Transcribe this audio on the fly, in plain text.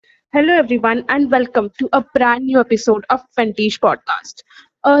Hello, everyone, and welcome to a brand new episode of Fentish Podcast.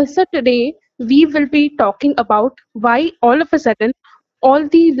 So, today we will be talking about why all of a sudden all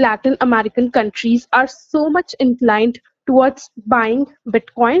the Latin American countries are so much inclined towards buying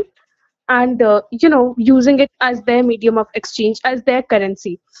Bitcoin and using it as their medium of exchange, as their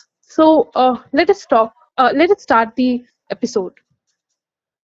currency. So, let us talk. Let us start the episode.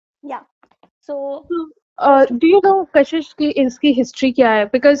 Yeah. So Do you know कशिश की इसकी history क्या है?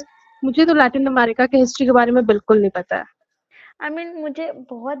 Because मुझे तो Latin America के history के बारे में बिल्कुल नहीं पता है. आई मीन मुझे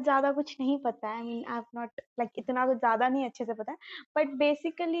बहुत ज़्यादा कुछ नहीं पता है। I mean I have not like इतना कुछ ज़्यादा नहीं अच्छे से पता है। बट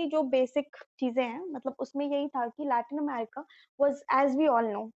बेसिकली जो बेसिक चीज़ें हैं मतलब उसमें यही था कि Latin America was as we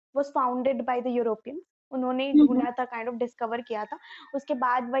all know was founded by the Europeans. उन्होंने ही हम्म. ढूँढा था, काइंड ऑफ डिस्कवर किया था। उसके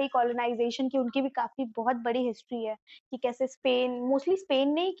बाद वही कॉलोनाइज़ेशन की उनकी भी काफ़ी बहुत बड़ी हिस्ट्री है कि कैसे स्पेन मोस्टली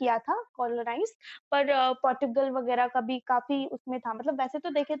स्पेन ने ही किया था कॉलोनाइज़। पर पोर्टुगल वगैरह का भी काफ़ी उसमें था। मतलब वैसे तो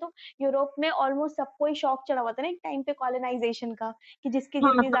देखें तो यूरोप में ऑलमोस्ट सबको ही शौक चढ़ा हुआ था ना एक टाइम पे कॉलोनाइजेशन का कि जिसकी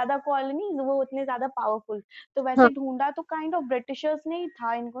हाँ, जितनी हाँ, ज्यादा कॉलोनीज वो उतने ज्यादा पावरफुल। तो हाँ. वैसे ढूंढा तो काइंड ऑफ ब्रिटिशर्स ने ही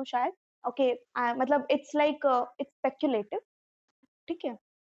था इनको शायद। ओके मतलब इट्स लाइक इट्स स्पेक्युलेटिव, ठीक है,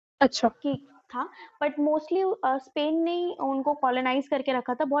 अच्छा. कि था। बट मोस्टली स्पेन ने ही उनको कॉलोनाइज करके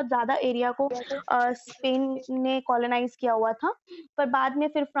रखा था, बहुत ज्यादा एरिया को स्पेन ने कॉलोनाइज किया हुआ था। पर बाद में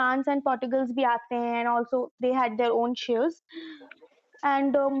फिर फ्रांस एंड पोर्टुगल्स भी आते हैं and also they had their own shares.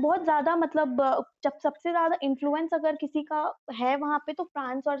 And बहुत ज़्यादा मतलब जब सबसे ज़्यादा इन्फ्लुएंस अगर किसी का है वहाँ पे तो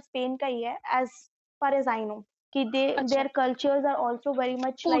फ्रांस और स्पेन का ही है, as far as I know, कि दे अच्छा. There cultures are also very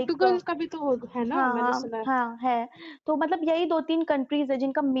much like. Portugal का भी तो है ना, हाँ मैंने हाँ सुना है. हाँ है। तो मतलब यही दो तीन कंट्रीज है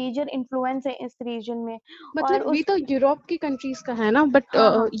जिनका मेजर इन्फ्लुएंस है इस रीजन में। और मतलब ये उस तो यूरोप की कंट्रीज का है ना, बट हाँ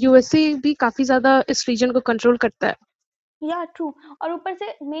हाँ यूएसए भी काफी ज्यादा इस रीजन को कंट्रोल करता है. या ट्रू। और ऊपर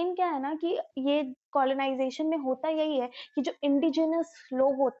से मेन क्या है ना कि ये कॉलोनाइजेशन में होता यही है कि जो इंडिजिनस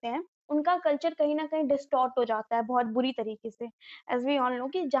लोग होते हैं उनका कल्चर कहीं ना कहीं डिस्टॉर्ट हो जाता है बहुत बुरी तरीके से। एज वी ऑल नो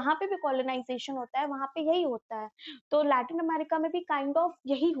कि जहाँ पे भी कॉलोनाइजेशन होता है वहाँ पे यही होता है। तो लैटिन अमेरिका में भी काइंड ऑफ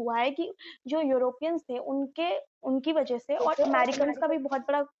यही हुआ है कि जो यूरोपियंस थे उनके उनकी वजह से, और अमेरिकन का भी बहुत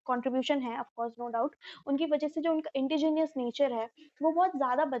बड़ा कंट्रीब्यूशन है ऑफ कोर्स नो डाउट, उनकी वजह से जो उनका इंडिजिनियस नेचर है वो बहुत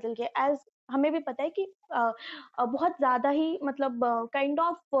ज्यादा बदल गया। एज हमें भी पता है कि बहुत ज़्यादा ही मतलब काइंड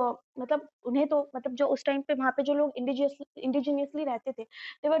ऑफ मतलब उन्हें तो मतलब जो उस टाइम पे वहाँ पे जो लोग इंडिजिनियसली रहते थे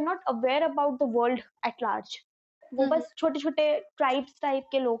दे were not aware about the world at large. वो हम्म. बस छोटे छोटे ट्राइब्स टाइप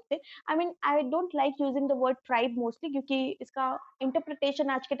के लोग थे। आई mean I don't like using the word tribe mostly क्योंकि इसका इंटरप्रिटेशन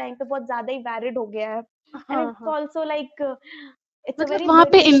आज के टाइम पे बहुत ज़्यादा ही वैलिड हो गया है। एंड हाँ, इट्स हाँ. ऑल्सो लाइक इट्स अ मतलब वेरी वहां पे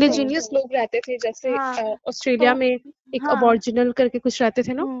ब्रिटिश थिंग। इंडिजिनियस लोग रहते थे, जैसे हाँ तो ऑस्ट्रेलिया में एक हाँ अबॉर्जिनल करके कुछ रहते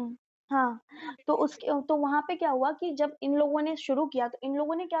थे ना. हाँ, तो उसके तो वहाँ पे क्या हुआ कि जब इन लोगों ने शुरू किया तो इन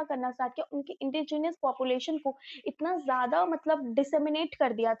लोगों ने क्या करना स्टार्ट किया, उनकी इंडिजिनियस पॉपुलेशन को इतना ज़्यादा मतलब डिसेमिनेट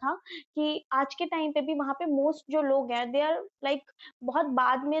कर दिया था कि आज के टाइम पे भी वहाँ पे मोस्ट जो लोग हैं दे आर लाइक बहुत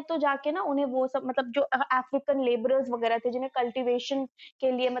बाद में तो जाके ना उन्हें वो सब मतलब जो अफ्रीकन लेबरर्स वगैरह थे जिन्हें कल्टीवेशन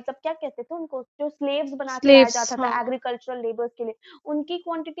के लिए मतलब क्या कहते थे उनको, जो स्लेव्स बना के लाया स्लेव्स, जाता था हाँ. एग्रीकल्चरल लेबर्स के लिए, उनकी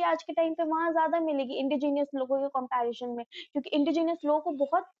क्वांटिटी आज के टाइम पे वहाँ ज़्यादा मिलेगी इंडिजिनियस लोगों के कंपैरिजन में। क्योंकि इंडिजिनियस लोगों को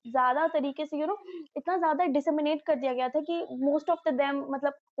बहुत ज़्यादा तरीके से इतना ज़्यादा डिसमिनेट कर दिया गया था कि मोस्ट ऑफ द देम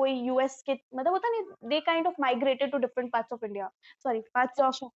मतलब कोई यूएस के मतलब होता नहीं, they kind of migrated to different parts of India, sorry parts of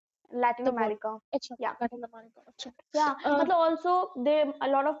अच्छा. Latin the world. अमेरिका। अच्छा. या लैटिन अमेरिका. अच्छा. या अ, मतलब also they a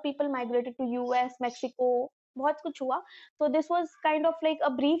lot of people migrated to US Mexico, बहुत कुछ हुआ। तो this was kind of like a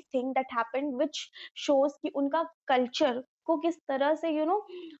brief thing that happened which shows कि उनका कल्चर को किस तरह से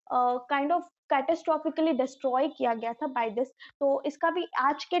काइंड ऑफ कैटेस्ट्रोफिकली डिस्ट्रॉय किया गया था बाय दिस। तो इसका भी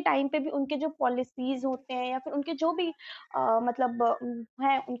आज के टाइम पे भी उनके जो पॉलिसीज होते हैं या फिर उनके जो भी मतलब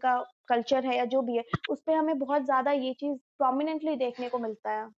है उनका कल्चर है या जो भी है उस पे हमें बहुत ज्यादा ये चीज प्रोमिनेंटली देखने को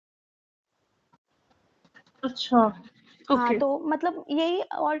मिलता है। अच्छा. हाँ ओके. तो मतलब यही,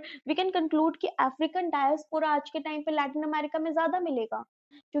 और वी कैन कंक्लूड कि अफ्रीकन डायस्पोरा आज के टाइम पे लैटिन अमेरिका में ज्यादा मिलेगा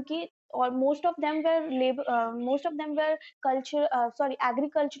क्योंकि और most of them were culture sorry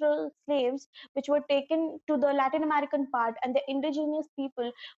agricultural slaves which were taken to the Latin American part and the indigenous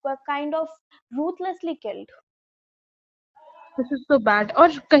people were kind of ruthlessly killed. This is so bad.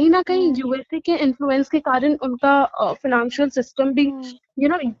 और कहीं ना कहीं हम्म USA के इन्फ्लुएंस के कारण उनका financial system भी हम्म you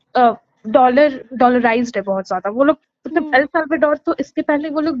know डॉलराइज्ड है बहुत ज्यादा. वो लोग मतलब हम्म एल साल्वाडोर तो इसके पहले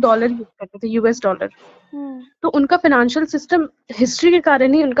वो लोग डॉलर यूज करते थे, यूएस डॉलर. हम्म तो उनका फाइनेंशियल सिस्टम हिस्ट्री के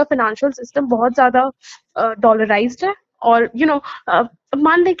कारण ही उनका फाइनेंशियल सिस्टम बहुत ज्यादा डॉलराइज्ड है. और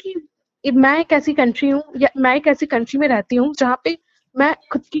मान लें कि मैं एक ऐसी कंट्री हूँ या मैं एक ऐसी कंट्री में रहती हूँ जहाँ पे मैं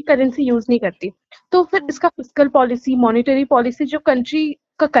खुद की करेंसी यूज नहीं करती. तो फिर हम्म इसका फिस्कल पॉलिसी, मॉनेटरी पॉलिसी जो कंट्री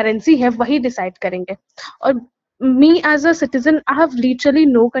का करेंसी है वही डिसाइड करेंगे. और me as a citizen, I have literally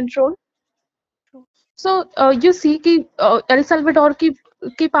no control. True. So you see कि एल साल्वाडोर की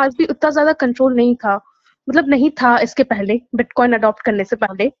के पास भी उतना ज्यादा कंट्रोल नहीं था, मतलब नहीं था इसके पहले, बिटकॉइन अडॉप्ट करने से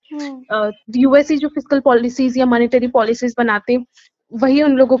पहले। हुँ, यूएसए जो फिस्कल पॉलिसीज या मॉनेटरी पॉलिसीज बनाते, वही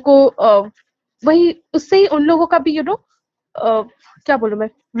उन लोगों को वही उससे ही उन लोगों का भी क्या बोलूं मैं,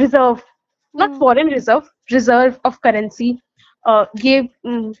 reserve, not hmm, foreign reserve, reserve of currency, ये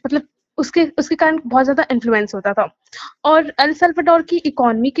मतलब उसके उसके कारण बहुत ज्यादा इन्फ्लुएंस होता था। और एल साल्वाडोर की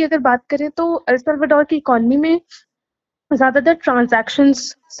इकोनॉमी की अगर बात करें तो एल साल्वाडोर की इकोनॉमी में ज्यादातर ट्रांजैक्शंस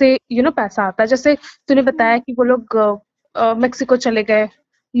से पैसा आता है। जैसे तूने बताया हुँ, कि वो लोग मेक्सिको चले गए,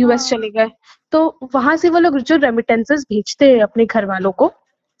 यूएस हाँ, चले गए, तो वहां से वो लोग जो रेमिटेंसेस भेजते हैं अपने घर वालों को,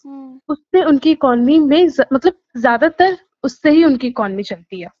 हुँ, उससे उनकी इकोनॉमी में मतलब ज्यादातर उससे ही उनकी इकोनॉमी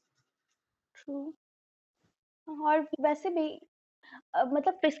चलती है। ट्रू। और वैसे भी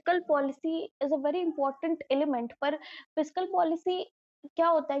मतलब fiscal policy is a very important element, पर फिस्कल पॉलिसी क्या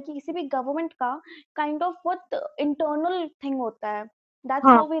होता है कि किसी भी गवर्नमेंट का काइंड ऑफ बहुत इंटरनल थिंग होता है। दैट्स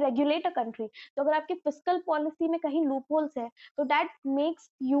हाँ how we regulate a country. तो अगर आपकी फिस्कल पॉलिसी में कहीं लूप होल्स है, तो that makes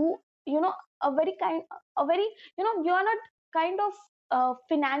you you know a very kind a very you are not kind of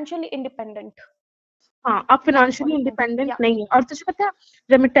financially independent हाँ, आप in that financially point of time. Independent Yeah. नहीं है। और तुझे पता है,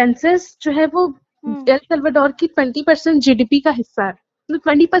 रेमिटेंसेस जो है वो Hmm. एल सल्वाडोर की 20% जीडीपी का हिस्सा है। मतलब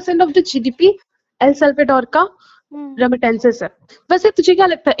 20% of the GDP El Salvador का Hmm. रेमिटेंसेस है। वैसे तुझे क्या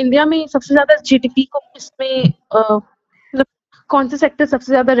लगता है, इंडिया में सबसे ज्यादा जीडीपी को किसमें मतलब कौन से सेक्टर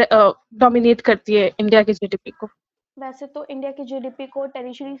सबसे ज्यादा डोमिनेट करती है इंडिया की जीडीपी को? वैसे तो इंडिया की जीडीपी को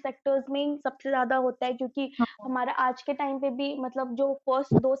टेरिशरी सेक्टर्स में ही सबसे ज़्यादा होता है, क्योंकि हाँ, हमारा आज के टाइम पे भी मतलब जो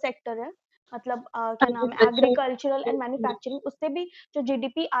फर्स्ट 2 सेक्टर है, मतलब क्या नाम है, एग्रीकल्चर। एग्रीकल्चरल एंड मैन्युफैक्चरिंग, उससे भी जो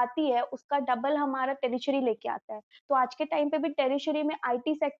जीडीपी आती है उसका डबल हमारा टेरिशरी लेके आता है। तो आज के टाइम पे भी टेरिशरी में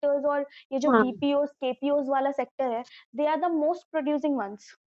आईटी सेक्टर्स और ये जो हाँ बीपीओज़, केपीओज़ वाला सेक्टर है, they are the most producing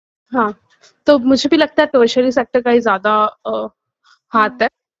ones. हाँ, तो मुझे भी लगता है टर्शियरी सेक्टर का ही ज्यादा हाथ हुँ, है।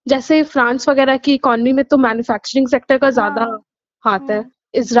 जैसे फ्रांस वगैरह की इकोनॉमी में तो मैन्युफैक्चरिंग सेक्टर का ज्यादा हाँ, हाथ है। हुँ।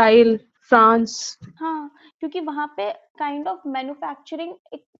 Israel, France. हाँ, क्योंकि वहाँ पे काइंड ऑफ मैन्युफैक्चरिंग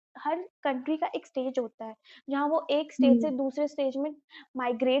एक हर कंट्री का एक स्टेज होता है, जहाँ वो एक स्टेज से दूसरे स्टेज में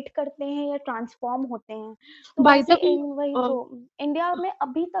माइग्रेट करते हैं या ट्रांसफ़ॉर्म होते हैं। तो बाय वैसे द वे, इन वही तो इंडिया में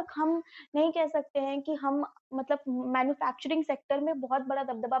अभी तक हम नहीं कह सकते हैं कि हम मतलब मैन्युफैक्चरिंग सेक्टर में बहुत बड़ा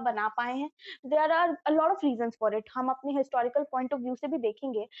दबदबा बना पाए हैं। There are a lot of reasons for it. हम अपने हिस्टोरिकल पॉइंट ऑफ व्यू से भी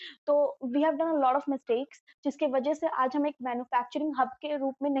देखेंगे, तो we have done a lot of mistakes, जिसकी वजह से आज हम एक मैन्युफैक्चरिंग हब के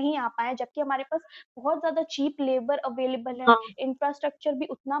रूप में नहीं आ पाए, जबकि हमारे पास बहुत ज़्यादा चीप लेबर अवेलेबल है, हाँ, इंफ्रास्ट्रक्चर भी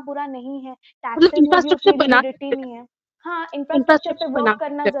उतना बुरा नहीं है, मतलब टैक्सेस में भी इंफ्रास्ट्रक्चर उतनी बना रिजिडिटी सकते हैं, नहीं है। हाँ, इंफ्रास्ट्रक्चर पे इंफ्रास्ट्रक्चर बना वर्क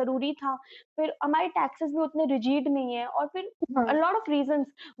करना सकते हैं। ज़रूरी था, फिर हमारे टैक्सेस भी उतने रिजिड नहीं है, और फिर हाँ a lot of reasons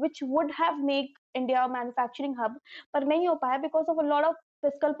which would have make India manufacturing hub, पर नहीं हो पाया because of a lot of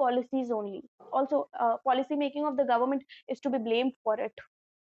fiscal policies only. Also, policy making of the government is to be blamed for it.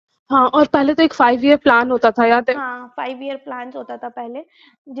 हाँ, और पहले तो एक 5 year plan होता था, याद है? हाँ, 5 ईयर प्लान्स होता था पहले,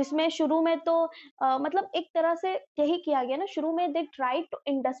 जिसमें शुरू में तो मतलब एक तरह से यही किया गया ना, शुरू में दे ट्राइड टू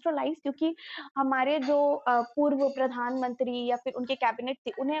इंडस्ट्रियलाइज़, क्योंकि हमारे जो पूर्व प्रधानमंत्री या फिर उनके कैबिनेट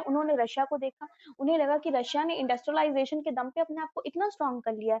थे, उन्होंने रशिया को देखा, उन्हें लगा कि रशिया ने इंडस्ट्रियलाइज़ेशन के दम पे अपने आप को इतना स्ट्रॉन्ग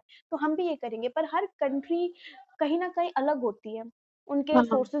कर लिया है, तो हम भी ये करेंगे। पर हर कंट्री कहीं न कहीं अलग होती है, उनके हाँ,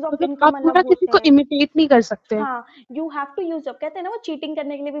 सोर्सेज़ ऑफ मतलब आप इनकम पूरा अलग किसी होते को हैं। इमिटेट नहीं कर सकते। हाँ, you have to use up, कहते हैं ना वो चीटिंग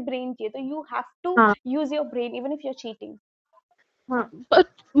करने के लिए भी ब्रेन चाहिए, तो यू हैव टू हाँ use your brain even if you are cheating. हाँ, बट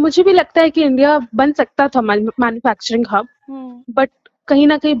मुझे भी लगता है कि इंडिया बन सकता था मैन्युफैक्चरिंग हब, हुँ, बट कहीं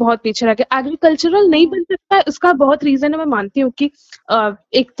न कहीं बहुत पीछे रह गया। एग्रीकल्चरल नहीं हुँ, बन सकता है, उसका बहुत रीज़न है, मैं मानती हूँ कि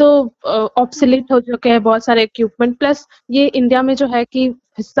एक तो हुँ, ऑब्सोलीट हो चुके हैं बहुत सारे इक्विपमेंट, प्लस ये इंडिया में जो है कि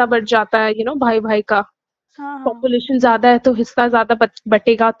हिस्सा बढ़ जाता है, भाई-भाई का। हाँ, हाँ। पॉपुलेशन ज़्यादा है तो हिस्सा ज़्यादा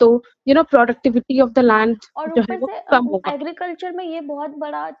बटेगा, तो प्रोडक्टिविटी ऑफ द लैंड और जो है ऊपर वो से कम होगा। एग्रीकल्चर में ये बहुत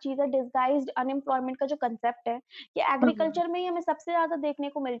बड़ा चीज़ है, डिसगाइज्ड अनएम्प्लॉयमेंट का जो कंसेप्ट है, कि हाँ, एग्रीकल्चर में ही हमें सबसे ज़्यादा देखने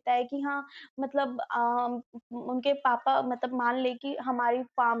को मिलता है कि हाँ, मतलब उनके पापा, मतलब मान लें कि हमारी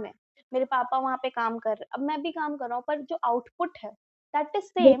फार्म है, मेरे पापा वहाँ पे काम कर रहे हैं, अब मैं भी काम कर रहा हूँ, पर जो आउटपुट है, दैट इज़ वो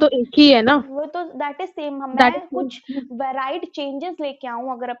सेम। तो एक ही है ना, वो तो दैट इज़ सेम। हम दैट मैं कुछ इज़। वेराइड चेंजेस लेके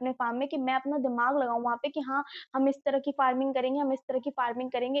आऊँ अगर अपने फार्म में, कि मैं अपना दिमाग लगाऊँ वहाँ पे कि हाँ, हम इस तरह की फार्मिंग करेंगे, हम इस तरह की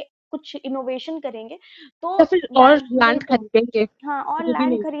फार्मिंग करेंगे, कुछ इनोवेशन करेंगे, तो या फिर और लैंड वही लैंड तो। खरीदेंगे, हाँ, और वो भी लैंड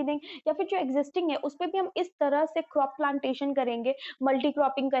नहीं। खरीदेंगे, या फिर जो एक्जिस्टिंग है उस पे भी हम इस तरह से क्रॉप प्लांटेशन करेंगे, मल्टी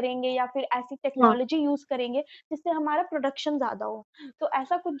क्रॉपिंग करेंगे, या फिर ऐसी हाँ, टेक्नोलॉजी यूज़ करेंगे जिससे हमारा प्रोडक्शन ज़्यादा हो। तो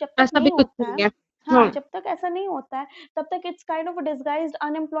ऐसा कुछ जब तक ऐसा भी नहीं कुछ होता है, नहीं है। हाँ, हाँ, जब तक ऐसा नहीं होता है, तब तक it's kind of a disguised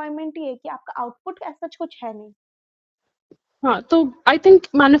unemployment ही है, कि आपका आउटपुट ऐसा कुछ है नहीं। हाँ, तो आई थिंक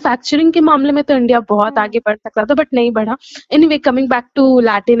मैन्युफैक्चरिंग के मामले में तो इंडिया बहुत आगे हुँ, बढ़ सकता था, बट नहीं बढ़ा। Anyway, coming back to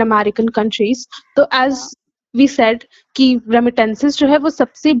Latin American countries, तो एज या वी सेड कि रेमिटेंसेस जो है वो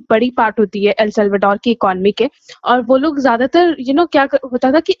सबसे बड़ी पार्ट होती है एल सल्वाडोर की इकोनॉमी के। और वो लोग ज्यादातर क्या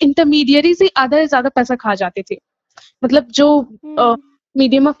होता था कि इंटरमीडियरी से आधा से ज्यादा पैसा खा जाते थे। मतलब जो हुँ,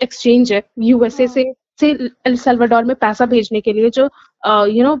 मीडियम ऑफ एक्सचेंज है यूएसए हाँ, से एल सल्वाडोर में पैसा भेजने के लिए, जो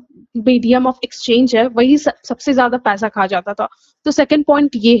मीडियम ऑफ एक्सचेंज है, वही सबसे ज्यादा पैसा खा जाता था। तो सेकंड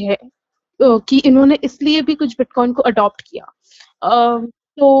पॉइंट ये है कि इन्होंने इसलिए भी कुछ बिटकॉइन को अडॉप्ट किया।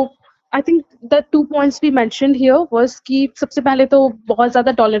 तो I think the two points we mentioned here was कि सबसे पहले तो बहुत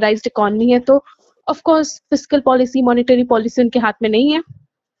ज्यादा डॉलराइज्ड इकोनॉमी है, तो of course fiscal policy, monetary policy उनके हाथ में नहीं है।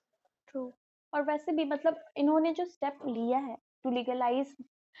 ट्रू। और वैसे भी मतलब इन्होंने जो स्टेप लिया है टू लीगलाइज़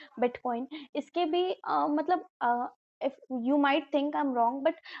बिटकॉइन, इसके भी मतलब if you might think I am wrong,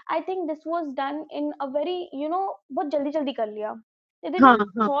 but I think this was done in a very बहुत जल्दी जल्दी कर लिया। दे डिड हाँ,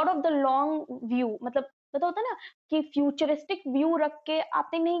 नॉट हाँ। Thought of the long view, मतलब पता होता है ना कि फ्यूचरिस्टिक व्यू रख के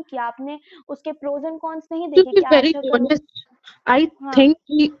आपने नहीं किया, आपने उसके प्रोज एंड कॉन्स नहीं टू देखे बी कि वेरी आज अगर ऑनेस्ट, आई हाँ थिंक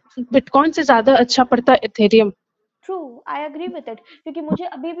कि बिटकॉइन से ज्यादा अच्छा पड़ता है Ethereum. True, I agree with it, क्योंकि मुझे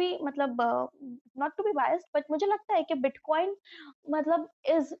अभी भी मतलब not to be biased but मुझे लगता है कि बिटकॉइन मतलब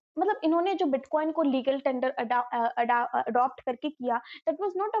इज मतलब इन्होंने जो बिटकॉइन को लीगल टेंडर अडॉप्ट करके किया, that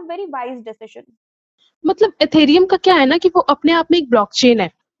was not a very wise decision. मतलब इथेरियम का क्या है ना कि वो अपने आप में एक ब्लॉकचेन है,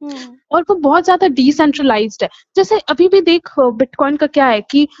 हम्म। और वो बहुत ज्यादा डिसेंट्रलाइज्ड है। जैसे अभी भी देख, बिटकॉइन का क्या है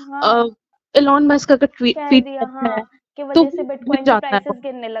कि हाँ, एलॉन मस्क अगर कह ट्वीट दिया करता है हाँ, की तो वजह से वो गिर बिटकॉइन की जाता है। प्राइसेस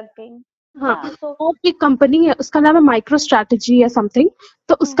गिरने लग गई। हाँ, या सो और एक कंपनी है, उसका नाम है माइक्रो स्ट्रैटेजी या समथिंग।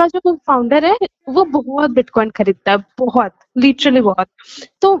 तो हम्म उसका जो फाउंडर है, वो बहुत बिटकॉइन खरीदता है, बहुत, लिटरली हम्म बहुत।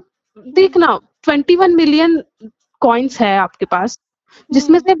 तो हम्म देखना, 21 मिलियन कॉइन्स है आपके पास,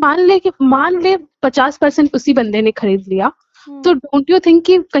 जिसमें हम्म से मान ले 50% उसी बंदे ने खरीद लिया। तो हम्म डोंट यू थिंक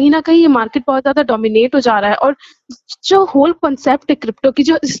कि कहीं ना कहीं ये मार्केट बहुत ज्यादा डोमिनेट हो जा रहा है? और जो होल कॉन्सेप्ट है क्रिप्टो की,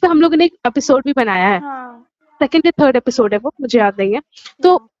 जो जिस पे हम लोगों ने एक एपिसोड भी बनाया है, हाँ सेकंड या थर्ड एपिसोड है वो, मुझे याद नहीं है।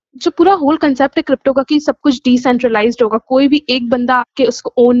 तो या जो पूरा होल कंसेप्ट है क्रिप्टो का कि सब कुछ डिसेंट्रलाइज्ड होगा, कोई भी एक बंदा आके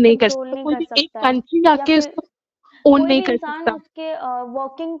उसको ओन नहीं कर कंट्रोल सकता, नहीं कोई कर भी एक सकता है, कंट्री या आके फिर उसको ओन कोई नहीं भी कर इंसान सकता। उसके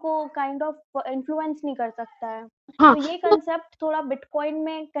वर्किंग को काइंड ऑफ इन्फ्लुएंस नहीं कर सकता है। हाँ, तो ये तो कंसेप्ट थोड़ा बिटकॉइन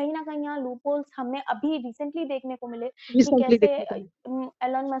में कहीं ना कहीं यहाँ लूपहोल्स हमें अभी रिसेंटली देखने को मिले कि रिसेंटली कैसे देखने को मिला।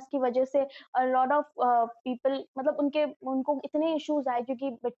 एलन मस्क की वजह से लॉट ऑफ पीपल मतलब उनके उनको इतने इश्यूज आए क्योंकि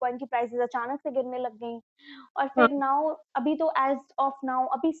बिटकॉइन की प्राइसेस अचानक से गिरने लग गई। और हाँ, फिर नाउ अभी तो एज ऑफ नाउ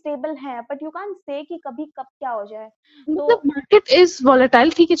अभी स्टेबल है, बट यू कांट से कि कभी कब क्या हो जाए। तो मतलब मार्केट इज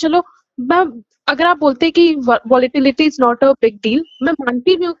वॉलेटाइल, ठीक है, चलो। मैं, अगर आप बोलते हैं कि volatility is not a big deal, मैं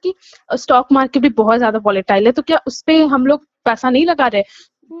मानती भी हूँ कि स्टॉक मार्केट भी बहुत ज्यादा वॉलेटाइल है, तो क्या उस पे हम लोग पैसा नहीं लगा रहे?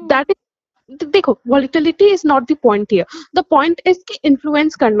 हम्म दैट देखो, volatility is not the point here. The point is कि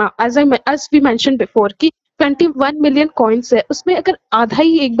इन्फ्लुएंस करना, एज वी मेंशन बिफोर कि हाँ 21 मिलियन कॉइन्स है, उसमें अगर आधा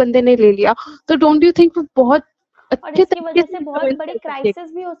ही एक बंदे ने ले लिया, तो डोंट यू थिंक वो बहुत और अच्छे इसकी तरीके वजह से से बहुत इन्फ्लुएंस बड़ी कर सकेगा?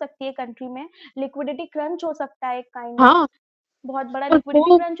 क्राइसिस भी हो सकती है कंट्री में, लिक्विडिटी क्रंच हो सकता है, एक काइंड ऑफ हाँ, बहुत बड़ा और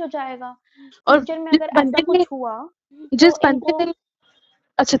लिक्विडिटी वो, क्रंच हो जाएगा और फ्यूचर में जिस अगर ऐसा बंदे ने कुछ हुआ तो जिस बंदे इनको। ने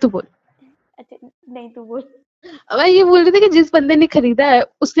अच्छा, तू बोल। अच्छा, नहीं तू बोल। मैं ये बोल रही थी कि जिस बंदे ने खरीदा है,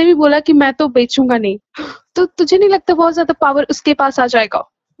 उसने भी बोला कि मैं तो बेचूंगा नहीं। तो तुझे नहीं लगता बहुत ज्यादा पावर उसके पास आ जाएगा?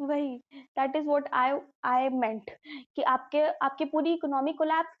 वही, दैट इज व्हाट आई मेंट कि आपके आपकी पूरी इकोनॉमी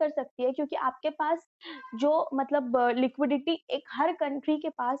कोलैप्स कर सकती है, क्योंकि आपके पास जो मतलब लिक्विडिटी एक हर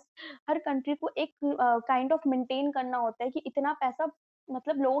कंट्री को एक काइंड ऑफ मेंटेन करना होता है कि इतना पैसा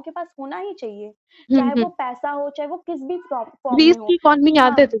मतलब लोगों के पास होना ही चाहिए, चाहे हम्म। वो पैसा हो चाहे वो किस भी फॉर्म में ग्रीस की हो। इकोनॉमी हाँ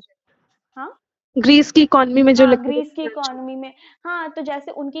याद है तुझे? हाँ ग्रीस की इकोनॉमी में जो हाँ, ग्रीस लिक्विडिटी की क्रंच। इकोनॉमी में। हाँ, तो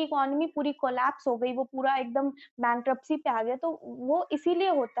जैसे उनकी इकोनॉमी पूरी कोलैप्स हो गई, वो पूरा एकदम बैंक्रप्सी पे आ गया, तो वो इसीलिए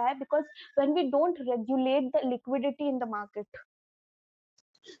होता है because when we don't regulate the liquidity in the market.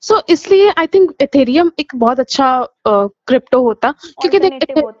 So इसलिए आई थिंक इथेरियम एक बहुत अच्छा क्रिप्टो होता, क्योंकि देख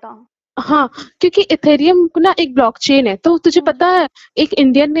ऑल्टरनेटिव होता। हाँ, क्योंकि इथेरियम ना एक ब्लॉकचेन है, तो तुझे हुँ, पता है, एक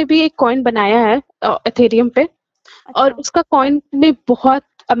इंडियन ने भी एक कॉइन बनाया है इथेरियम पे। और अच्छा। उसका कॉइन में बहुत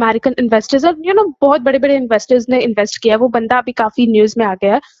अमेरिकन इन्वेस्टर्स और बहुत बड़े बड़े इन्वेस्टर्स ने इन्वेस्ट किया है। वो बंदा अभी काफी न्यूज में आ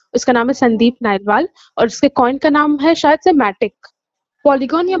गया है। उसका नाम है हुँ, संदीप नायलवाल, और उसके कॉइन का नाम है शायद से मैटिक,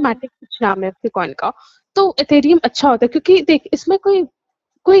 पॉलीगॉन या हुँ, मैटिक कुछ नाम है उसके कॉइन का। तो इथेरियम अच्छा होता है, क्योंकि देख, इसमें कोई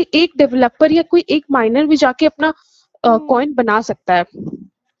कोई एक डेवलपर या कोई एक माइनर भी जाके अपना हुँ, कॉइन बना सकता है।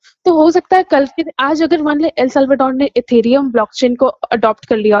 तो हो सकता है कल के आज अगर मान ले एल साल्वाडोर ने इथेरियम ब्लॉकचेन को अडॉप्ट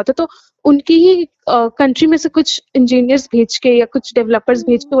कर लिया होता, तो उनकी ही कंट्री में से कुछ इंजीनियर्स भेज के या कुछ डेवलपर्स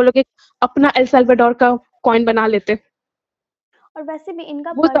भेज के हुँ। वो लोग एक अपना एल साल्वाडोर का कॉइन बना लेते। और वैसे भी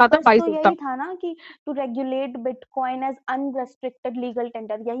इनका वो ज्यादा पर्पस वाइज तो होता। यही था ना कि to regulate bitcoin as unrestricted legal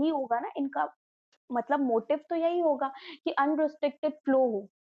tender, यही होगा ना इनका, मतलब मोटिव तो यही होगा कि अनरिस्ट्रिक्टेड फ्लो हो,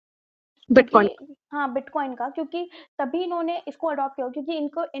 क्योंकि बिटकॉइन। हाँ बिटकॉइन का, क्योंकि तभी इन्होंने इसको अडॉप्ट किया, क्योंकि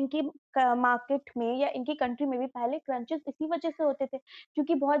इनको इनकी मार्केट में या इनकी कंट्री में भी पहले क्रंचेस इसी वजह से होते थे,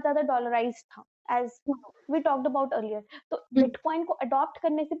 क्योंकि बहुत ज्यादा डॉलराइज था, as we talked about earlier. तो बिटकॉइन को अडॉप्ट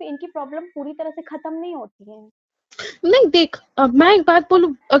करने से भी इनकी प्रॉब्लम पूरी तरह से खत्म नहीं होती है। नहीं देख, मैं एक बात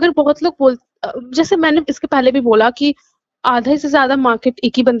बोलूं, अगर बहुत लोग जैसे मैंने इसके पहले भी बोला कि आधे से ज्यादा मार्केट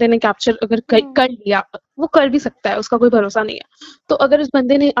एक ही बंदे ने कैप्चर अगर कर लिया, वो कर भी सकता है, उसका कोई भरोसा नहीं है। तो अगर इस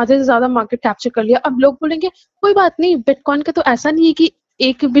बंदे ने आधे से ज्यादा मार्केट कैप्चर कर लिया, अब लोग बोलेंगे कोई बात नहीं, बिटकॉइन का तो ऐसा नहीं है कि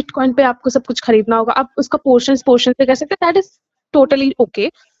एक बिटकॉइन पे आपको सब कुछ खरीदना होगा, आप उसका पोर्शन पोर्शन पे कर सकते हैं, दैट इज टोटली ओके।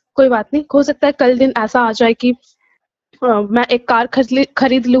 कोई बात नहीं, हो सकता है कल दिन ऐसा आ जाए कि मैं एक कार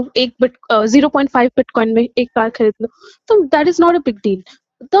खरीद लूँ, 0.5 बिटकॉइन में एक कार खरीद लूँ, तो that is not a big deal.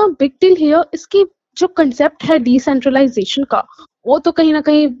 The big deal here इसकी जो कंसेप्ट है डिसेंट्रलाइजेशन का, वो तो कहीं ना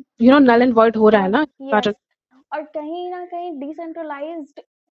कहीं नल एंड वॉइड हो रहा है बहुत, ना कारण। यस। और कहीं ना कहीं डिसेंट्रलाइज्ड,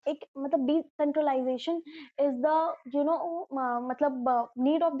 एक मतलब डिसेंट्रलाइजेशन इज द मतलब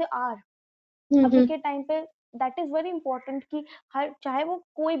नीड ऑफ द आवर अभी हम्म। के टाइम पे। दैट इज वेरी इंपॉर्टेंट कि हर, चाहे वो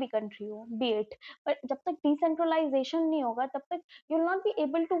कोई भी कंट्री हो बी इट, पर जब तक डिसेंट्रलाइजेशन नहीं होगा तब तक you will not be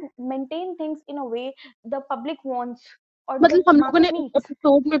able to maintain things in a way the public wants और द मतलब हम लोगों ने मार्केट नीड्स।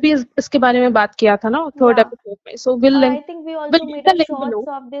 एपिसोड में भी इसके बारे में बात किया था ना, थर्ड या, एपिसोड में, सो विल और link, I think we will also link made a the link below. Shorts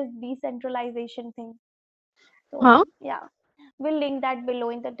of this decentralization thing. So हाँ, yeah, we'll link that below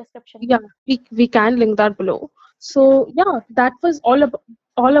in the description. yeah, we can link that below. So Yeah. yeah, that was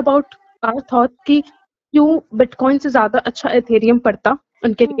all about our thought कि क्यों bitcoin से ज्यादा अच्छा Ethereum पड़ता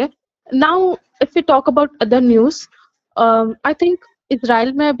उनके लिए। Hmm. Now if we talk about other news, I think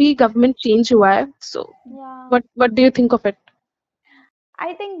Israel में अभी गवर्नमेंट चेंज हुआ है, so Yeah. What do you think of it?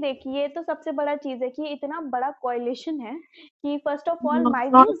 I think देखिए, ये तो सबसे बड़ा चीज है कि इतना बड़ा कोalition है कि फर्स्ट ऑफ ऑल माय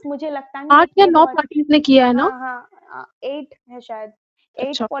आठ व्यूज, मुझे लगता नहीं है आठ कि या ये 9 बहुत, पार्टीज ने किया है ना? हाँ हाँ, 8 है शायद, 8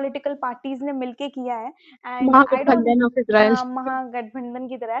 अच्छा, पॉलिटिकल पार्टीज ने मिलके किया है। एंड आई डोंट, महागठबंधन ऑफ इजराइल। हाँ महागठबंधन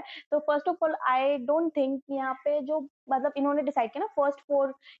की तरह है। तो first of all I don't think यहाँ पे जो, मतलब इन्होंने डिसाइड किया ना फर्स्ट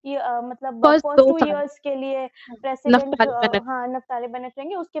 4, ये मतलब फर्स्ट फर्स्ट 2 टू साल इयर्स के लिए प्रेसिडेंट, नफ्ताली बेनेट, हाँ नफ्ताली बेनेट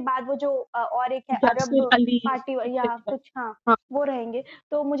रहेंगे। उसके बाद वो जो और एक है अरब यासिर अली, पार्टी या कुछ, हाँ हाँ वो रहेंगे।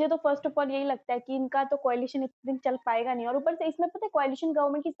 तो मुझे तो फर्स्ट ऑफ ऑल यही लगता है कि इनका तो कोalition इतने दिन चल पाएगा नहीं। और ऊपर से इसमें पता है कोalition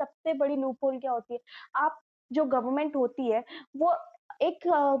गवर्नमेंट की सबसे बड़ी लूप होल क्या होती है, आप जो गवर्नमेंट होती है वो एक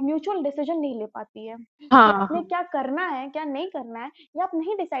म्यूचुअल डिसीजन नहीं ले पाती है कि हाँ आपने हाँ। क्या करना है क्या नहीं करना है, ये आप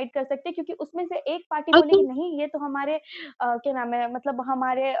नहीं डिसाइड कर सकते, क्योंकि उसमें से एक पार्टी आई बोलेगी थिंक, नहीं ये तो हमारे क्या नाम है, मतलब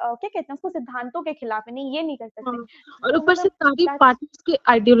हमारे क्या कहते हैं उसको, सिद्धांतों के खिलाफ है, नहीं ये नहीं कर हाँ, सकते। और तो ऊपर से मतलब सारी दैट्स, पार्टीज की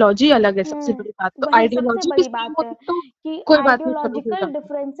आइडियोलॉजी अलग है, सबसे बड़ी बात तो वही सबसे आइडियोलॉजी की बड़ी सेम बात है होती तो कि कोई बात नहीं, चलो हो आइडियोलॉजिकल जाता।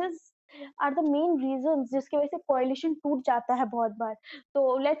 Differences are the main reasons जिसकी वजह से कोalition टूट जाता है बहुत बार।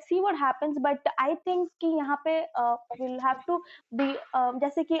 तो let's see what happens, but I think कि यहाँ पे विल हैव टू बी,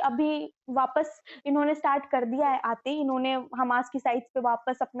 जैसे कि अभी वापस इन्होंने स्टार्ट कर दिया है, आते ही इन्होंने हमास की साइट्स पे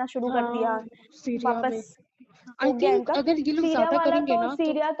वापस अपना शुरू कर दिया, हाँ, सीरिया में वापस आई हो गया थिंक इनका। अगर ये लोग सीरिया ज्यादा वाला करेंगे तो ना तो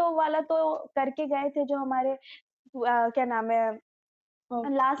सीरिया तो वाला तो करके गए थे जो हमारे क्या नाम है,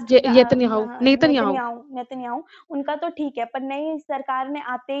 last Netanyahu Netanyahu. Netanyahu, Netanyahu, उनका तो ठीक है, पर नई सरकार ने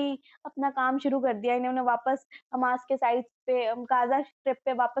आते ही अपना काम शुरू कर दिया, इन्होंने वापस हमास के साइड पे, गाजा स्ट्रिप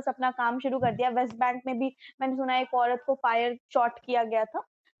पे वापस अपना काम शुरू कर दिया। वेस्ट बैंक में भी मैंने सुना है एक औरत को फायर शॉट किया गया था।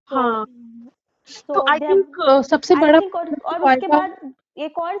 तो हाँ, तो सो आई दे हैव, थिंक सबसे आई बड़ा थिंक, जो और उसके आएगा। बाद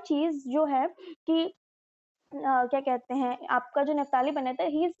एक और चीज जो है कि क्या कहते हैं, आपका जो नफ्ताली बना था,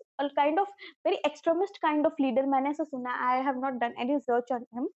 he is kind of very extremist kind of leader, मैंने ऐसा सुना। I have not done any research on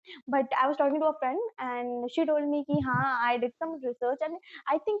him, but I was talking to a friend and she told me कि हाँ I did some research and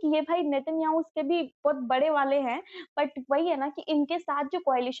I think ये भाई Netanyahu के भी बहुत बड़े वाले हैं। बट वही है ना कि इनके साथ जो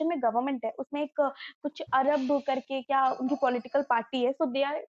कोalition में गवर्नमेंट है उसमें एक कुछ अरब करके क्या उनकी पॉलिटिकल पार्टी है, so they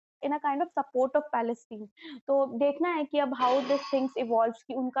are in a kind of support of Palestine. तो देखना है कि अब हाउ दिस थिंग्स इवॉल्व्स,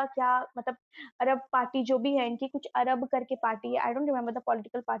 कि उनका क्या मतलब, अरब पार्टी जो भी है इनकी, कुछ अरब करके पार्टी है, I don't remember the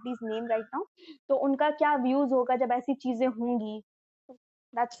political parties name right now. तो उनका क्या व्यूज होगा जब ऐसी चीजें होंगी,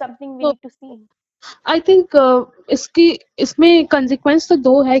 दैट्स समथिंग वी तो need to see. I think इसकी इसमें कंसिक्वेंस तो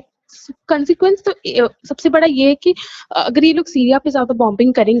दो है। कंसिक्वेंस तो सबसे बड़ा ये है कि अगर ये लोग सीरिया पे ज्यादा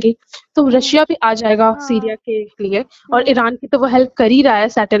बॉम्बिंग करेंगे तो हम्म। रशिया भी आ जाएगा सीरिया हाँ। के लिए, और हम्म। ईरान की तो वो हेल्प कर ही रहा है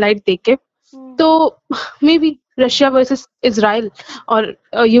सैटेलाइट देके के। हम्म। तो maybe Russia versus Israel, और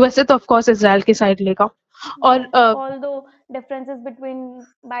यूएसए तो ऑफ कोर्स इजराइल की साइड लेगा। और yes, although differences between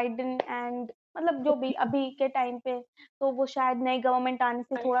Biden and, मतलब जो भी अभी के टाइम पे, तो वो शायद नई गवर्नमेंट आने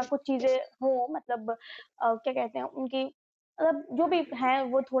से थोड़ा कुछ चीजें हो, मतलब क्या कहते हैं उनकी मतलब जो भी है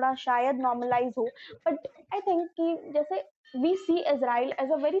वो थोड़ा शायद नॉर्मलाइज हो, बट आई थिंक कि जैसे we see Israel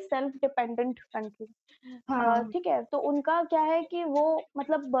as a very self dependent country. हाँ ठीक है, तो उनका क्या है कि वो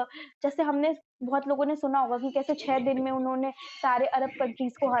मतलब जैसे हमने बहुत लोगों ने सुना होगा कि कैसे 6 दिन में उन्होंने सारे अरब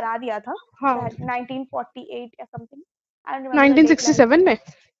कंट्रीज को हरा दिया था, हाँ। शायद 1948 या something, I don't remember the date line. 1967 में।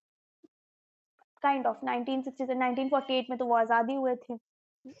 काइंड ऑफ 1960 1948 में तो वो आज़ादी हुए थे,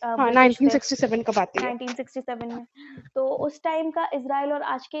 हाँ ब्रिटिश से। 1967 का बात है ये। 1967 में। तो उस टाइम का इज़राइल और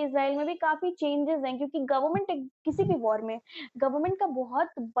आज के इज़राइल में भी काफ़ी चेंजेस हैं, क्योंकि गवर्नमेंट किसी भी वॉर में गवर्नमेंट का बहुत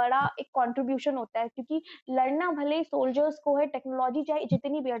बड़ा एक कंट्रीब्यूशन होता है, क्योंकि लड़ना भले ही सोल्जर्स को है, टेक्नोलॉजी चाहे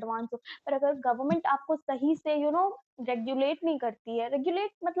जितनी भी एडवांस हो, पर अगर गवर्नमेंट आपको सही से रेगुलेट नहीं करती है,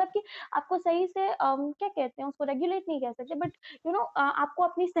 रेगुलेट मतलब कि आपको सही से क्या कहते हैं उसको, रेगुलेट नहीं कह सकते, बट आपको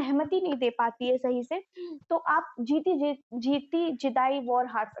अपनी सहमति नहीं दे पाती है सही से, तो आप जीती जिताई वॉर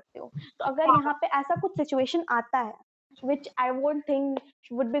हार सकते हो। तो अगर यहाँ पे ऐसा कुछ सिचुएशन आता है, which I won't think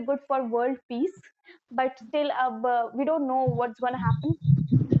would be good for world peace, but still अब we don't know what's gonna happen,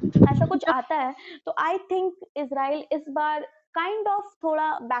 ऐसा कुछ आता है, तो आई थिंक इसराइल इस बार काइंड ऑफ थोड़ा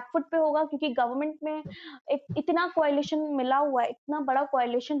बैकफुट पे होगा, क्योंकि गवर्नमेंट में एक इतना कोalition मिला हुआ है, इतना बड़ा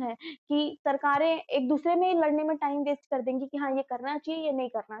कोalition है कि सरकारें एक दूसरे में ही लड़ने में टाइम वेस्ट कर देंगी कि हाँ ये करना चाहिए, ये नहीं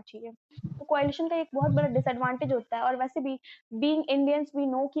करना चाहिए। तो कोalition का एक बहुत बड़ा डिसएडवांटेज होता है, और वैसे भी बीइंग इंडियंस वी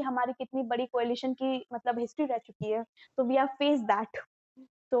नो कि हमारी कितनी बड़ी कोalition की मतलब हिस्ट्री रह चुकी है, तो वी हैव फेस दैट।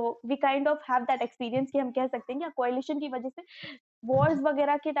 तो we kind of have that experience कि हम कह सकते हैं कि कोalition की वजह से वॉर्स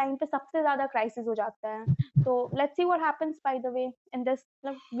वगैरह के टाइम पे सबसे ज्यादा क्राइसिस हो जाता है। तो let's see what happens by the way in this,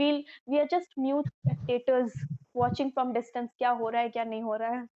 we are just mute spectators watching from distance क्या हो रहा है क्या नहीं हो रहा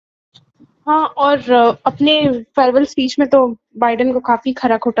है। हाँ, और अपने फेयरवेल स्पीच में तो बाइडेन को काफी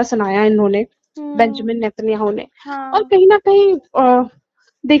खरा खोटा सुनाया इन्होंने, हम्म। बेंजामिन नेतन्याहू ने। और हाँ। कहीं ना कहीं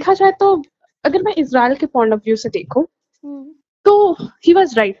देखा जाए तो अगर मैं इजराइल के पॉइंट ऑफ व्यू से देखूं हम्म। तो ही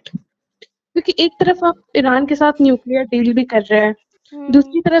वाज राइट, क्योंकि एक तरफ आप ईरान के साथ न्यूक्लियर डील भी कर रहे हैं, हम्म।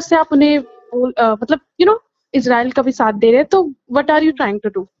 दूसरी तरफ से आप उन्हें मतलब इजराइल का भी साथ दे रहे हैं, तो व्हाट आर यू हम्म। Trying to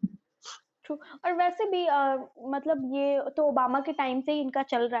do? ट्रू। और वैसे भी मतलब ये तो ओबामा के टाइम से ही इनका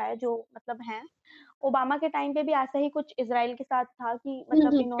चल रहा है, जो मतलब है, ओबामा के टाइम पे भी ऐसा ही कुछ इसराइल के साथ था कि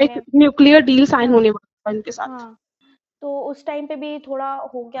मतलब एक इन्होंने। न्यूक्लियर डील साइन हाँ। होने वाला था इनके साथ। हाँ। तो उस टाइम पे भी थोड़ा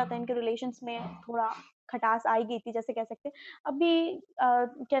हो गया था इनके रिलेशंस में, थोड़ा खटास आई गई थी जैसे कह सकते हैं। अभी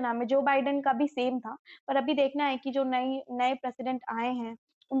क्या नाम है, जो बाइडेन का भी सेम था, पर अभी देखना है कि जो नई नए प्रेसिडेंट आए हैं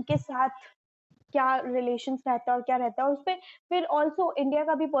उनके साथ क्या रिलेशंस रहता है और क्या रहता है, और उसपे फिर ऑल्सो इंडिया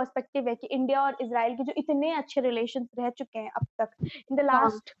का भी पर्सपेक्टिव है कि इंडिया और इसराइल के जो इतने अच्छे रिलेशंस रह चुके हैं अब तक इन द हाँ,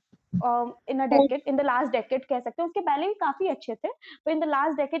 लास्ट तो इन द लास्ट डेकेड कह सकते हैं, उसके पहले भी काफी अच्छे थे, तो in the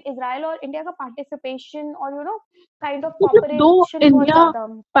last decade Israel और इंडिया का पार्टिसिपेशन और काइंड ऑफ मतलब दो कॉपरेशन बहुत इंडिया ज्यादा।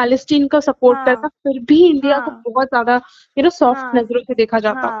 पैलेस्टीन का सपोर्ट करता, हाँ। फिर भी इंडिया को हाँ। बहुत ज्यादा सॉफ्ट हाँ। नजरों से देखा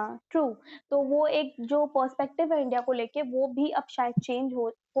जाता। हाँ ट्रू। तो वो एक जो पर्सपेक्टिव है इंडिया को लेके वो भी अब शायद चेंज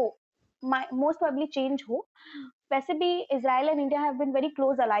हो मोस्ट प्रोबेबली चेंज हो। वैसे भी Israel and India have been very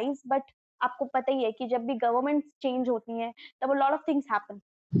close allies, but आपको पता ही है कि जब भी गवर्नमेंट चेंज होती हैं तब लॉट ऑफ थिंग्स हैपन।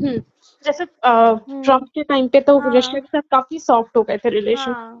 हम्म, जैसे हम्म। ट्रम्प के टाइम पे तो रशिया हाँ। के साथ काफी सॉफ्ट हो गए थे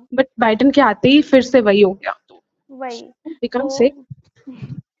रिलेशन, हाँ। बट बाइडेन के आते ही फिर से वही हो गया, तो वही। वी तो कांट से।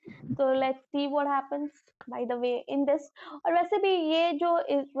 तो let's see what happens by the way in this. और वैसे भी ये जो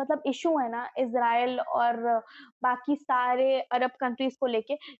मतलब इशू है ना इजराइल और बाकी सारे अरब कंट्रीज को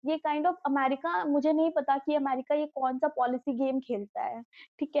लेके, ये काइंड ऑफ अमेरिका, मुझे नहीं पता कि अमेरिका ये कौन सा पॉलिसी गेम खेलता है।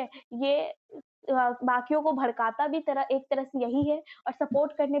 ठीक है, ये बाकियों को भड़काता भी एक तरह से यही है, और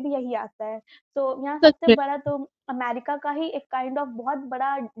सपोर्ट करने भी यही आता है। तो यहाँ सच सबसे में बड़ा तो अमेरिका का ही एक काइंड ऑफ बहुत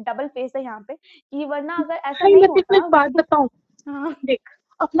बड़ा डबल फेस है यहाँ पे, कि वरना अगर ऐसा भाई, नहीं मैं तेरे को एक होता। बात बताऊं, हाँ। देख,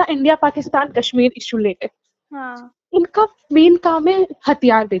 अपना इंडिया पाकिस्तान कश्मीर इशू लेके, हाँ। इनका मेन काम है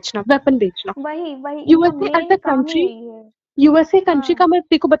हथियार बेचना, वेपन बेचना। वही वही इनका यूएसए एज मेन अ काम ही कंट्री, यही है। यूएसए कंट्री का हाँ। मैं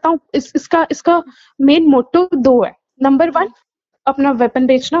तेरे को बताऊं, इसका इसका मेन मोटो दो है। नंबर वन, हम्म। अपना वेपन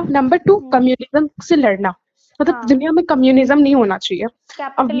बेचना। नंबर टू, हम्म। कम्युनिज्म से लड़ना। मतलब हाँ। दुनिया में कम्युनिज्म नहीं होना चाहिए। अब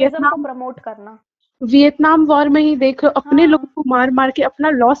कैपिटलिज्म को प्रमोट करना। वियतनाम वॉर में ही देख लो, अपने लोगों हाँ। को मार मार के अपना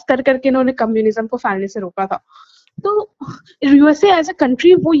लॉस कर करके इन्होंने कम्युनिज्म को फैलने से रोका था। तो यूएसए एज अ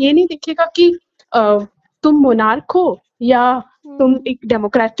कंट्री वो ये नहीं देखेगा कि तुम मोनार्क हो या तुम हम्म। एक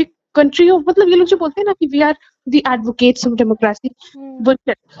डेमोक्रेटिक कंट्री हो। मतलब ये लोग जो बोलते हैं ना कि we are the advocates of democracy, hmm.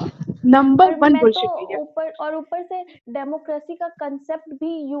 Bullshit, number और वन मैं तो बुलशिट है ये। ऊपर से डेमोक्रेसी का कंसेप्ट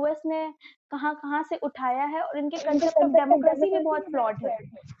भी यूएस ने कहाँ कहाँ से उठाया है, और इनके कंसेप्ट ऑफ डेमोक्रेसी भी बहुत फ्लॉड है।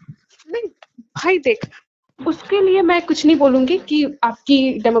 नहीं भाई देख, उसके लिए मैं कुछ नहीं बोलूंगी कि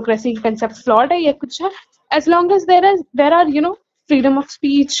आपकी डेमोक्रेसी कंसेप्ट फ्लॉड है या कुछ है। As long as there are freedom of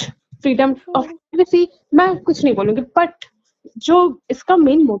speech, freedom true. Of privacy, मैं कुछ नहीं बोलूंगी। बट जो इसका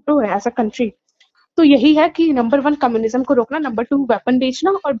मेन मोटो है एज अ कंट्री, तो यही है कि नंबर 1 कम्युनिज्म को रोकना, नंबर 2 वेपन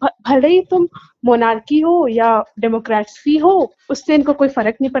बेचना, और भले ही तुम मोनार्की हो या डेमोक्रेसी हो, उससे इनको कोई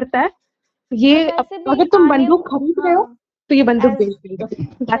फर्क नहीं पड़ता है। और ये वैसे भी अगर तुम आने बंदूक खरीद रहे हो हाँ तो ये बंदूक एज बेच देंगे,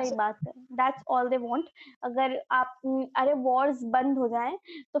 सही दैट्स बात है, दैट्स ऑल दे वांट। अगर आप अरे वॉर्स बंद हो जाएं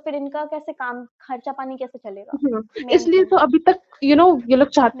तो फिर इनका कैसे काम, खर्चा पानी कैसे चलेगा, इट। मेन इसलिए थिंग। तो अभी तक ये लोग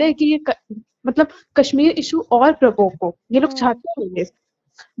चाहते हैं कि मतलब कश्मीर इशू और प्रकोप हो, ये लोग हम्म चाहते हैं ये।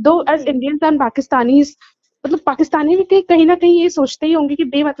 दो as ji Indians and Pakistanis, मतलब पाकिस्तानी भी कहीं ना कहीं ये सोचते ही होंगे कि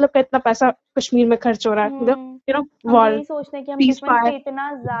बेमतलब का इतना पैसा कश्मीर में खर्च हो रहा है, मतलब हम्म हम भी वॉर, यही सोचते हैं कि हम पीस डिफेंस फायर। पे इतना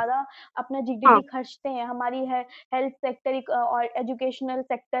ज्यादा अपना हाँ, जीडीपी खर्चते हैं, हमारी है हेल्थ सेक्टर और एजुकेशनल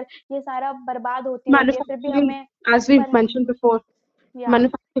सेक्टर, ये सारा बर्बाद होती होती है, फिर भी मैन्युफैक्चरिंग, हमें एज वी पर मेंशन बिफोर, या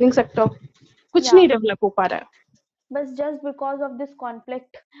मैन्युफैक्चरिंग सेक्टर कुछ या नहीं डेवलप हो पा रहा है। बस just because of this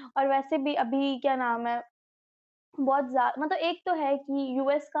conflict. और वैसे भी अभी क्या नाम है, बहुत ज़्यादा मतलब एक तो है कि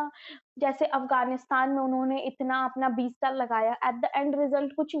यूएस का, जैसे अफगानिस्तान में उन्होंने इतना अपना 20 साल लगाया, एट द एंड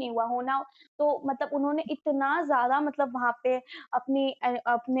रिजल्ट कुछ नहीं हुआ होना, तो मतलब उन्होंने इतना ज्यादा मतलब वहां पे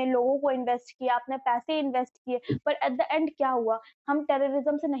अपने लोगों को इन्वेस्ट किया, अपने पैसे इन्वेस्ट किए, पर एट द एंड क्या हुआ, हम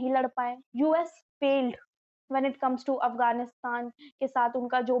टेररिज्म से नहीं लड़ पाए। US failed when it comes to Afghanistan के साथ।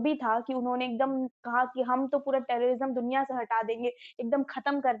 उनका जो भी था कि उन्होंने एकदम कहा कि हम तो पूरा टेररिज्म दुनिया से हटा देंगे, एकदम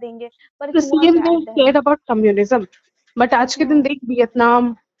खत्म कर देंगे, पर द हुआ सेम क्या दे at the cared and. About communism, but आज के दिन हम्म देख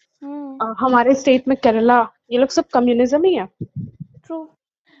वियतनाम, हम्म हमारे स्टेट में केरला, ये लोग सब कम्युनिज्म ही है। ट्रू।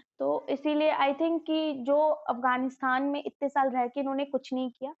 तो इसीलिए आई थिंक कि जो अफगानिस्तान में इतने साल रह के इन्होंने कुछ नहीं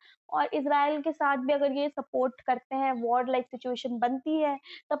किया, और इसराइल के साथ भी अगर ये सपोर्ट करते हैं, वॉर लाइक सिचुएशन बनती है,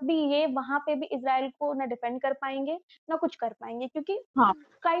 तब भी ये वहां पे भी इसराइल को ना डिफेंड कर पाएंगे ना कुछ कर पाएंगे, क्योंकि हाँ,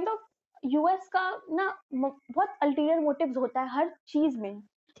 काइंड ऑफ यूएस का ना बहुत अल्टीरियर मोटिव्स होता है हर चीज में।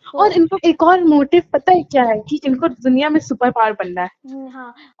 तो और इनका एक और मोटिव पता है क्या है, कि इनको दुनिया में सुपर पावर बनना है।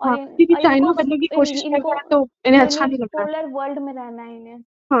 हाँ, हाँ, क्योंकि और चाइना बनने की कोशिश कर इनको रहा है तो इन्हें अच्छा नहीं लग रहा है। यूनिपोलर वर्ल्ड में रहना है इन्हें,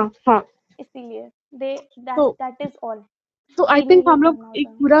 हाँ हाँ। इसीलिए दे तो दैट इज ऑल आई कि थिंक इन्हें ये हम लोग करना एक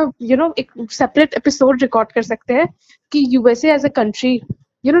होता है। पूरा एक सेपरेट एपिसोड रिकॉर्ड कर सकते हैं कि USA as a country,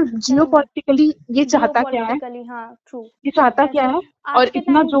 geo सही में पॉलिटिकली ये चाहता क्या है, जियोपॉलिटिकली हाँ ट्रू। ये चाहता क्या कैसे है, आज और के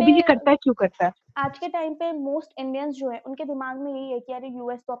इतना टाइम जो पे भी ये करता है क्यों करता है। आज के टाइम पे मोस्ट इंडियंस जो है उनके दिमाग में यही है कि अरे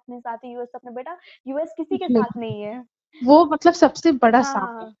यूएस तो अपने साथ है, यूएस तो अपने, बेटा यूएस किसी के नहीं, साथ नहीं है। वो मतलब सबसे बड़ा हाँ सांप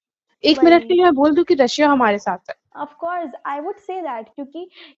हाँ है। हाँ, एक मिनट के वही। लिए मैं बोल दूं कि रशिया हमारे साथ है। Of course I would say that, क्योंकि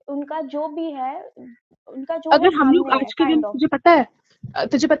उनका जो भी है, उनका जो है अगर हम लोग सामने है आज के दिन, काइंड ऑफ।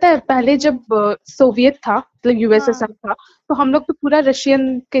 तुझे पता है पहले जब हम्म सोवियत था, मतलब हाँ यूएसएसआर था, तो हम लोग तो पूरा रशिया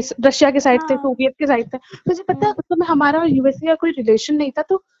के साइड थे, हाँ सोवियत के साइड थे। तुझे पता है हम्म उस समय हमारा और यूएसए का कोई रिलेशन नहीं था,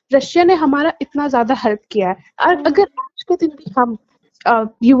 तो रशिया ने हमारा इतना ज्यादा हेल्प किया है। और हम्म अगर आज के दिन भी हम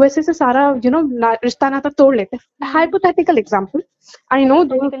यूएसए से सारा रिश्ता नाता तोड़ लेते, हम्म hypothetical example, I know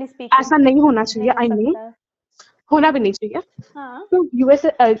hypothetically speaking ऐसा नहीं होना चाहिए, नहीं हो आई नो सकता है। होना भी नहीं चाहिए, हाँ,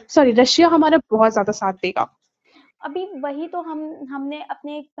 तो रशिया हमारा बहुत ज्यादा साथ देगा। अभी वही तो हमने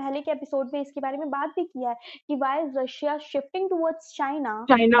अपने एक पहले के एपिसोड में इसके बारे में बात भी किया है कि why is Russia shifting towards China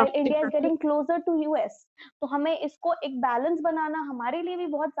China, while India is exactly. Getting closer to US. तो हमें इसको एक बैलेंस बनाना हमारे लिए भी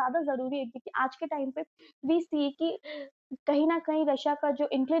बहुत ज्यादा जरूरी है, क्योंकि आज के टाइम पे वी सी कि कहीं ना कहीं रशिया का जो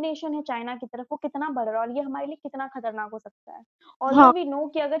इंक्लिनेशन है चाइना की तरफ वो कितना बढ़ रहा है, और ये हमारे लिए कितना खतरनाक हो सकता है। ऑल्दो हाँ, वी नो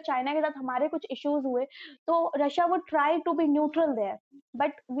कि अगर चाइना के साथ हमारे कुछ इश्यूज हुए तो Russia would try to be neutral there,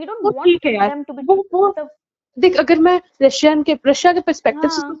 but we don't वो वांट ठीक है यार। देम टू बी वो मतलब। देख, अगर मैं रशिया के पर्सपेक्टिव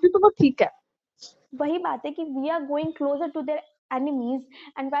से हाँ, सोचूं तो वो ठीक है। वही बात है कि we are going closer to their enemies,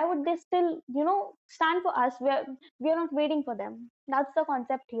 and why would they still stand for us? We are not waiting for them. That's the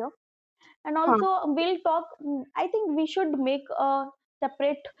concept here. And हाँ also we'll talk, I think we should make a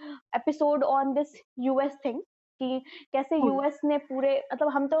separate episode on this US thing कि कैसे हाँ US ने पूरे मतलब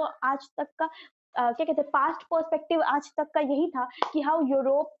हम तो आज तक का क्या कहते हैं पास्ट पर्सपेक्टिव आज तक का यही था कि हाउ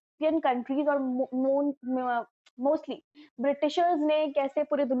यूरोपियन कंट्रीज और मोस्टली ब्रिटिशर्स ने कैसे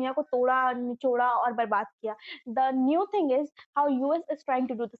पूरी दुनिया को तोड़ा निचोड़ा और बर्बाद किया। The new thing is how US is trying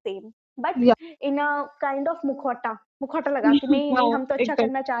to do the same, but या इन अ काइंड ऑफ मुखौटा मुखौटा लगा के नहीं हाँ, नहीं हम तो अच्छा एकदम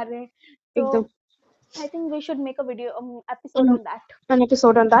करना चाह रहे हैं। So एकदम। I think we should make a video episode on that. An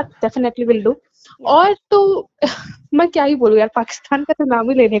episode on that definitely will do. Yeah. और तो मैं क्या ही बोलूं यार, पाकिस्तान का तो नाम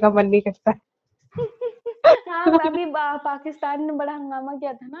ही लेने का मन नहीं करता हाँ, है। अभी पाकिस्तान ने बड़ा हंगामा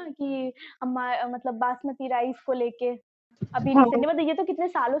किया था ना कि मतलब बासमती राइस को लेके अभी हाँ, रिसेंटली, मतलब ये तो कितने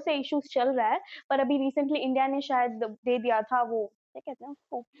सालों से इश्यूज चल रहा है, पर अभी रिसेंटली इंडिया ने शायद दे दिया था वो क्या कहते हैं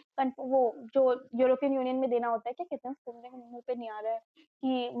उसको, वो जो यूरोपियन यूनियन में देना होता है, क्या कहते हैं उसको, मेरे मुंह पे नहीं आ रहा है,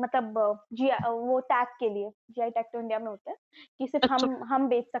 कि मतलब जी वो टैग के लिए, जीआई टैग तो इंडिया में होता है कि सिर्फ अच्छा। हम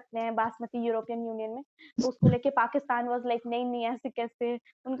बेच सकते हैं बासमती यूरोपियन यूनियन में। तो उसको लेके पाकिस्तान वाज लाइक नहीं नहीं ऐसे कैसे,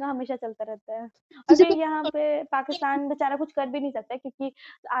 उनका हमेशा चलता रहता है। और किसी फिर को यहाँ पे पाकिस्तान बेचारा कुछ कर भी नहीं सकता, क्योंकि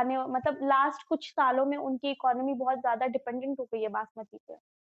आने मतलब लास्ट कुछ सालों में उनकी इकोनॉमी बहुत ज्यादा डिपेंडेंट हो गई है बासमती पे,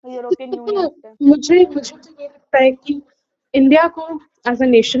 यूरोपियन यूनियन तो पे। मुझे तो ये लगता है कि इंडिया को एज अ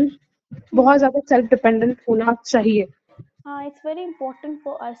नेशन हम्म। बहुत ज्यादा सेल्फ डिपेंडेंट होना चाहिए। हाँ, it's very important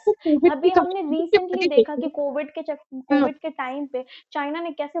for us. तो कोविड की अभी हमने कोविड के बाद रिसेंटली ही देखा कि देखो। हाँ, कोविड के टाइम पे चाइना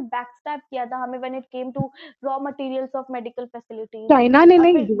ने कैसे बैकस्टैप किया था हमें when it came to raw materials of medical facilities. China ने और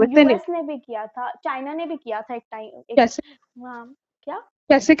नहीं, फिर यूएसए ने। यूएस ने भी किया था, चाइना ने भी किया था एक टाइम एक। कैसे हाँ। क्या?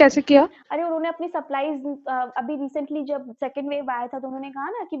 कैसे कैसे किया? अरे उन्होंने अपनी सप्लाईज, अभी रिसेंटली जब सेकेंड वेव आया था तो उन्होंने कहा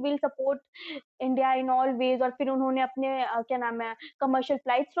ना कि will support India in all ways, और फिर उन्होंने अपने क्या नाम है, कमर्शियल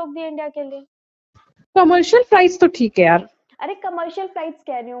फ्लाइट्स रोक दिए इंडिया के लिए। कमर्शियल फ्लाइट्स तो ठीक है यार। अरे कमर्शियल फ्लाइट्स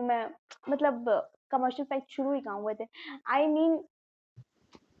कह रही हूँ मैं, मतलब कमर्शियल फ्लाइट शुरू ही कहाँ हुए थे, आई I मीन mean,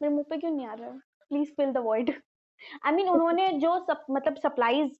 मेरे मुंह पे क्यों नहीं आ रहा है, please fill the void. I mean उन्होंने जो मतलब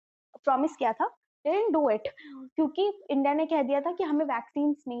सप्लाईज प्रॉमिस किया था, दे डिडंट डू इट, क्योंकि इंडिया ने कह दिया था कि हमें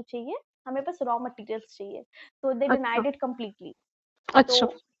वैक्सीन नहीं चाहिए, हमें बस रॉ मटेरियल्स चाहिए, तो दे अच्छा। Denied it completely. तो अच्छा।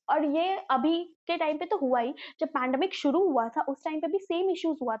 और ये अभी के टाइम पे तो हुआ ही, जब पैंडेमिक शुरू हुआ था उस टाइम पे भी सेम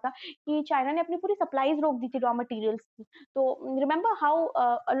इश्यूज हुआ था कि चाइना ने अपनी पूरी सप्लाईज रोक दी थी रॉ मटेरियल्स की। तो remember how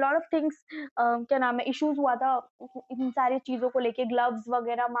a lot of things, क्या नाम है, इश्यूज हुआ था इन सारी चीजों को लेके, ग्लव्स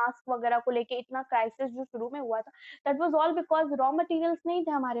वगैरह, मास्क वगैरह को लेके, इतना क्राइसिस जो शुरू में हुआ था, that was all because raw materials नहीं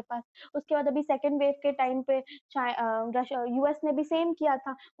थे हमारे पास। उसके बाद अभी सेकेंड वेव के टाइम पे यूएस ने भी सेम किया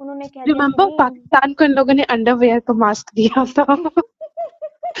था, उन्होंने कह दिया कि रिमेम्बर नहीं। पाकिस्तान को इन लोगों ने अंडरवेयर का मास्क दिया था।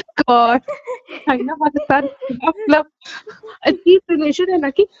 और चाइना पाकिस्तान का मतलब अजीब रिलेशन है ना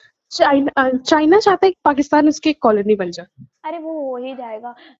कि चाइना चाइना चाहता है कि पाकिस्तान उसकी एक कॉलोनी बन जाए। अरे वो हो ही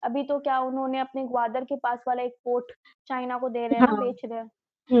जाएगा। अभी तो क्या उन्होंने अपने ग्वादर के पास वाला एक पोर्ट चाइना को दे रहे हैं ना, हाँ। बेच रहे हैं।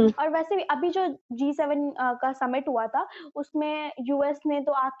 हम्म। और वैसे भी अभी जो G7 का समिट हुआ था, उसमें यूएस ने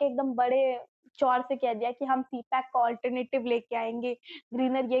तो आके एकदम बड़े चौर से कह दिया कि हम सीपैक का ऑल्टरनेटिव लेके आएंगे,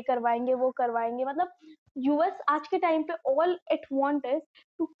 ग्रीनर ये करवाएंगे वो करवाएंगे, मतलब यूएस आज के टाइम पे all it want is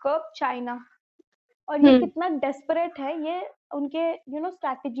to curb China. और ये हम्म। कितना डेस्परेट है, ये उनके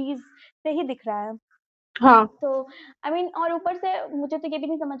स्ट्रैटेजीज से ही दिख रहा है। हाँ। तो आई मीन और ऊपर से मुझे तो ये भी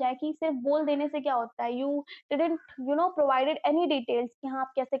नहीं समझ आया कि सिर्फ बोल देने से क्या होता है, you didn't provided any details कि हाँ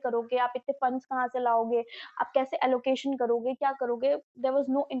आप कैसे करोगे, आप इतने फंड्स कहाँ से लाओगे, आप कैसे एलोकेशन करोगे, क्या करोगे, there was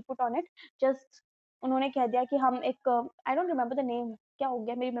no input on it. Just उन्होंने कह दिया कि हम एक, I don't remember the name, क्या हो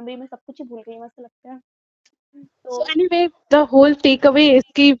गया मेरी मेमोरी में सब कुछ ही भूल गई, मस्त लगता है। तो so anyway the whole takeaway is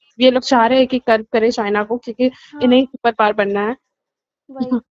कि ये लोग चाह रहे हैं कि कर्व करे चाइना को, क्योंकि इन्हें हाँ, सुपर पावर बनना है।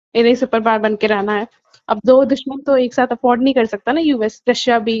 वही। इन्हें सुपर पावर बन के रहना है। अब दो दुश्मन तो एक साथ अफोर्ड नहीं कर सकता ना, यूएस,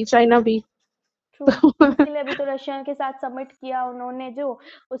 रशिया भी, चाइना भी। ट्रू। तो इसीलिए अभी तो रशिया के साथ सबमिट किया उन्होंने जो,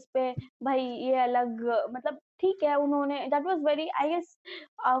 उस पे भाई ये अलग, मतलब ठीक है, उन्होंने that was very I guess,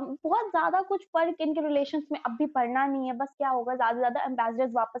 बहुत ज्यादा कुछ फर्क इनके रिलेशंस में अब भी पड़ना नहीं है, बस क्या होगा, ज्यादा से ज्यादा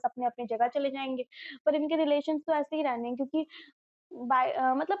एम्बेसडर्स वापस अपने अपनी जगह चले जाएंगे, पर इनके रिलेशंस तो ऐसे ही रहने हैं, क्योंकि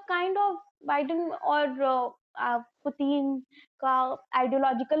मतलब काइंड ऑफ बाइडेन और पुतिन का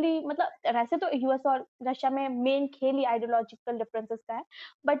आइडियोलॉजिकली, मतलब वैसे तो यूएस और रशिया में मेन खेल ही आइडियोलॉजिकल डिफरेंसेस का है,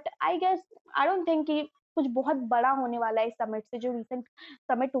 but I guess I don't think कि कुछ बहुत बड़ा होने वाला है इस समिट से, जो रिसेंट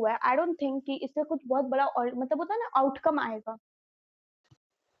समिट हुआ है, आई डोंट थिंक कि इससे कुछ बहुत बड़ा और मतलब होता है ना आउटकम आएगा।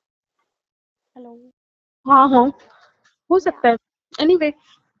 हेलो। हाँ, हाँ, हो या। सकता है। एनीवे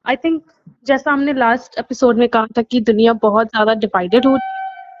आई थिंक जैसा हमने लास्ट एपिसोड में कहा था कि दुनिया बहुत ज़्यादा डिवाइडेड हो,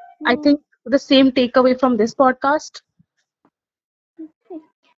 I hmm. Think the same take away from this podcast.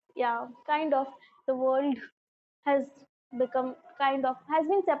 Yeah, kind of, the world has become kind of has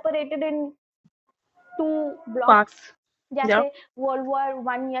been separated in two blocks, parts. या जैसे वर्ल्ड वॉर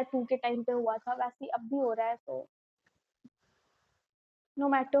वन या टू के time पे हुआ था, वैसे ही अब भी हो रहा है, तो no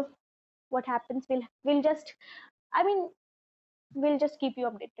matter what happens, will just, I mean will just keep you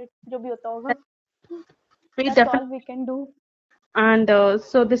updated, जो भी होता होगा, we that's all definitely we can do. and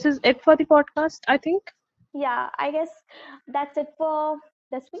so this is it for the podcast, I think. या I guess that's it for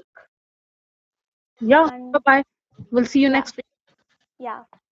this week. Yeah, bye and bye, we'll see you या next week. या